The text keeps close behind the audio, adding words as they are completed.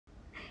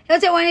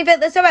Let's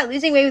talk about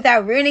losing weight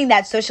without ruining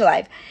that social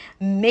life.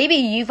 Maybe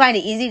you find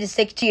it easy to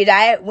stick to your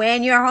diet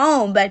when you're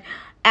home, but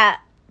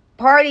at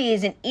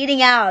parties and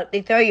eating out,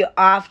 they throw you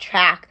off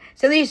track.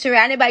 So you're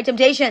surrounded by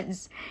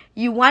temptations.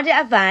 You want to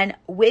have fun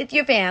with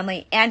your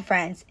family and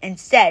friends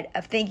instead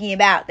of thinking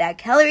about that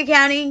calorie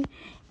counting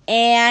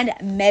and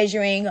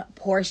measuring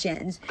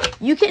portions.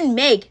 You can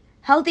make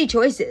healthy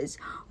choices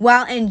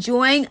while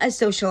enjoying a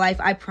social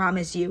life, I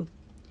promise you.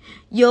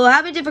 You'll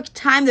have a difficult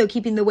time, though,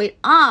 keeping the weight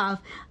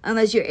off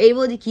unless you're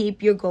able to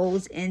keep your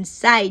goals in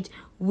sight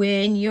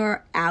when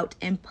you're out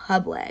in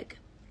public.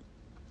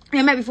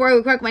 Before I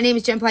go quick, my name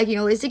is Jen Plike,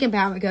 your holistic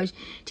empowerment coach,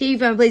 taking you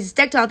from a place of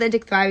stuck to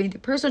authentic thriving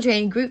through personal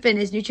training, group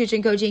fitness,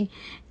 nutrition coaching,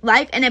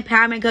 life and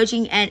empowerment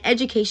coaching, and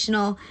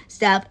educational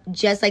stuff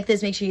just like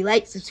this. Make sure you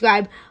like,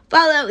 subscribe,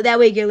 follow. That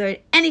way you get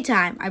alerted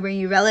anytime I bring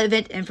you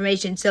relevant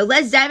information. So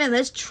let's dive in.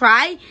 Let's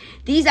try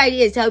these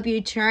ideas to help you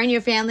turn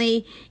your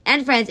family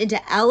and friends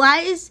into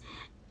allies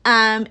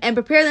and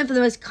prepare them for the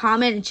most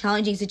common and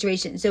challenging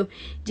situations. So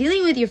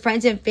dealing with your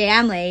friends and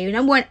family,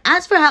 number one,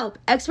 ask for help.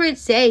 Experts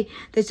say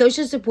the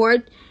social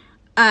support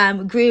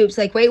groups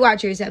like Weight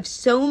Watchers have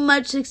so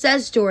much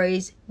success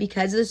stories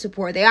because of the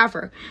support they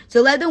offer.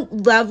 So let the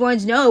loved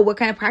ones know what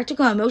kind of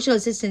practical and emotional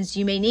assistance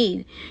you may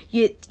need.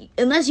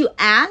 Unless you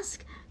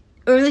ask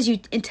or unless you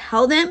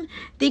tell them,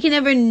 they can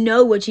never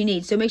know what you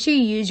need. So make sure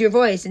you use your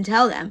voice and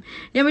tell them.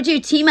 Number two,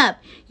 team up.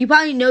 You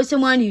probably know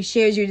someone who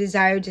shares your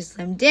desire to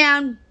slim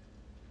down.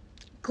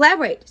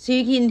 Collaborate so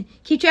you can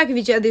keep track of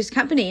each other's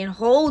company and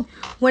hold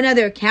one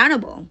another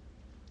accountable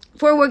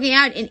for working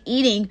out and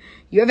eating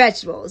your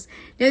vegetables.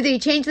 Now, if you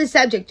change the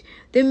subject,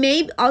 there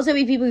may also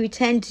be people who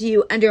tend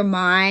to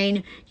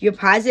undermine your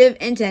positive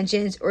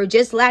intentions or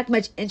just lack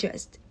much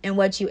interest in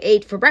what you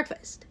ate for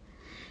breakfast.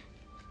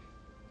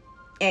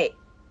 Hey,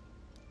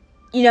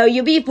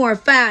 you'll be more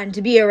fun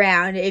to be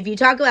around if you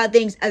talk about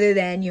things other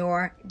than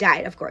your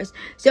diet, of course.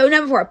 So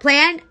number 4,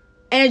 plan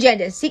an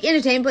agenda. Seek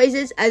entertainment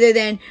places other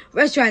than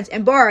restaurants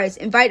and bars.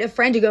 Invite a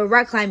friend to go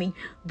rock climbing.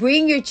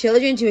 Bring your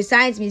children to a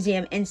science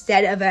museum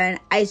instead of an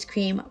ice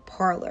cream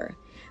parlor.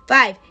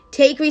 5,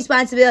 take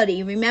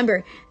responsibility.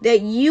 Remember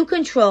that you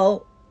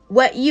control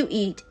what you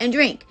eat and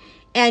drink,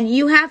 and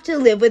you have to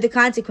live with the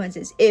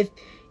consequences. If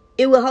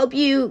it will help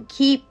you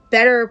keep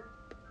better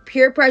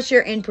peer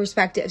pressure in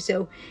perspective.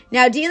 So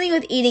now dealing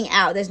with eating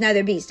out, that's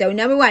another beast. So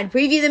number 1,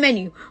 preview the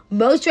menu.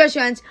 Most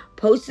restaurants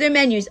post their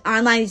menus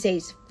online these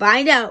days.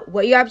 Find out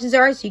what your options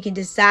are so you can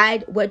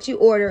decide what you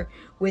order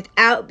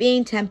without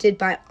being tempted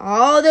by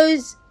all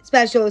those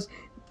specials,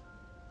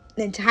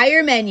 the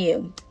entire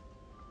menu.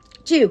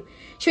 2,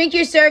 shrink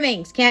your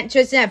servings. Can't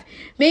stress enough.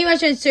 Many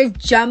restaurants serve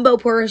jumbo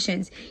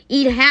portions.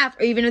 Eat half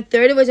or even a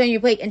third of what's on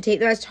your plate and take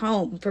the rest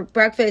home for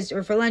breakfast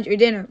or for lunch or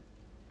dinner.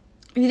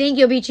 If you think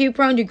you'll be too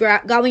prone to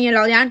gobbling it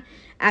all down,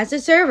 ask the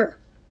server.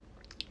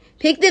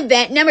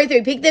 Number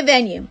 3, pick the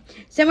venue.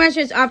 Some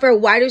restaurants offer a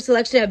wider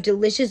selection of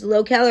delicious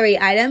low-calorie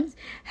items.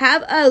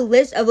 Have a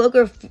list of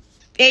local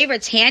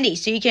favorites handy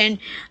so you can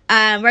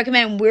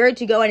recommend where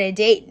to go on a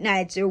date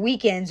nights or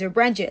weekends or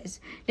brunches.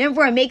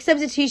 Number 4, make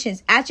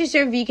substitutions. Ask your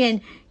server if you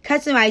can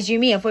customize your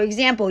meal. For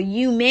example,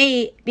 you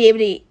may be able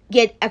to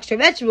get extra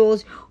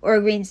vegetables or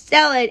a green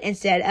salad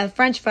instead of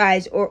French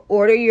fries, or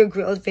order your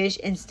grilled fish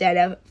instead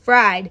of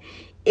fried.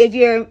 If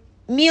your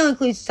meal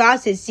includes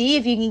sauces, see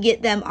if you can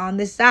get them on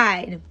the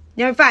side.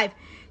 Number 5,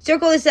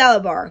 circle the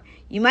salad bar.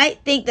 You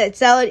might think that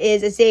salad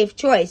is a safe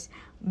choice,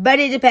 but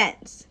it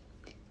depends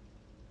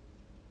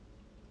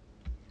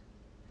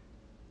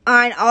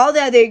on all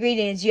the other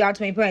ingredients you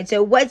ultimately put in.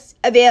 So what's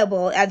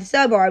available at the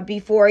salad bar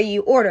before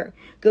you order?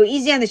 Go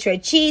easy on the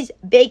shredded cheese,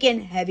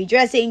 bacon, heavy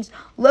dressings.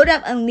 Load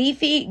up on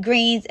leafy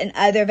greens and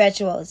other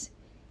vegetables.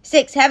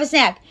 6, have a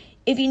snack.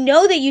 If you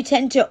know that you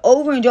tend to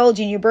overindulge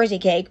in your birthday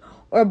cake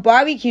or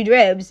barbecued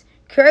ribs,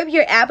 curb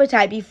your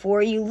appetite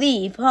before you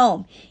leave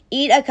home.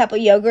 Eat a cup of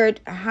yogurt,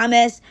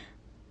 hummus,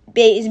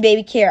 and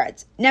baby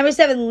carrots. Number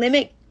 7,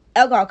 limit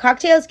alcohol.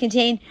 Cocktails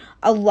contain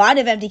a lot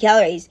of empty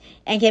calories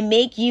and can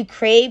make you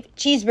crave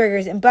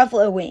cheeseburgers and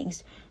buffalo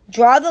wings.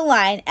 Draw the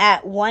line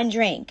at 1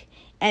 drink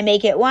and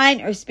make it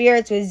wine or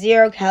spirits with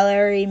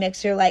 0-calorie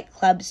mixer like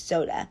club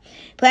soda.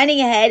 Planning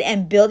ahead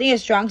and building a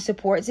strong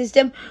support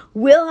system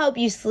will help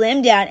you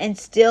slim down and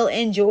still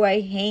enjoy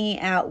hanging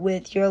out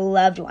with your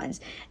loved ones.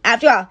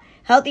 After all,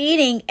 healthy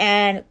eating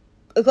and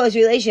a close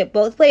relationship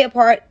both play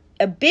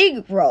a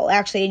big role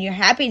actually in your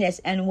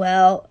happiness and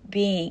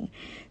well-being.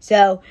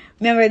 So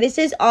remember, this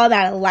is all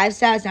about a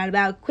lifestyle. It's not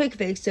about a quick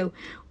fix. So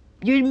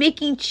you're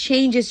making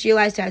changes to your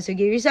lifestyle. So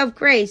give yourself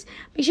grace.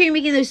 Make sure you're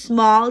making those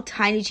small,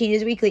 tiny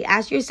changes weekly.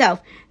 Ask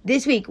yourself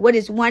this week, what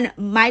is one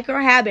micro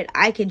habit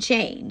I can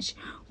change?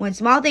 One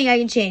small thing I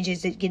can change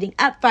is getting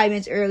up 5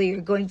 minutes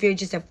earlier, going for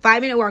just a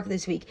 5-minute walk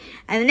this week.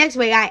 And the next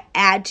way I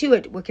add to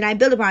it, what can I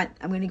build upon?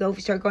 I'm going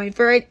to start going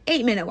for an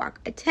 8-minute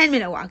walk, a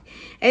 10-minute walk.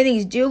 Everything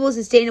is doable,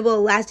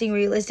 sustainable, lasting,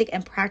 realistic,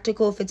 and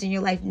practical. Fits in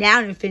your life now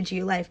and fits in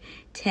your life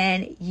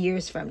 10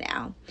 years from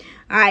now.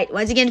 All right.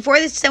 Once again, for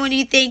this, someone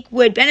you think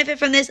would benefit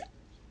from this,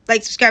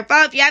 like, subscribe,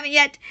 follow if you haven't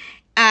yet.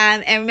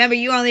 And remember,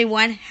 you're only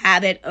one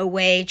habit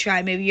away.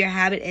 Try maybe your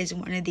habit is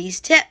one of these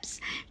tips.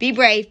 Be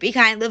brave, be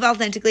kind, live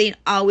authentically, and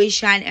always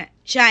shine.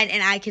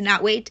 And I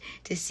cannot wait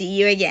to see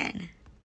you again.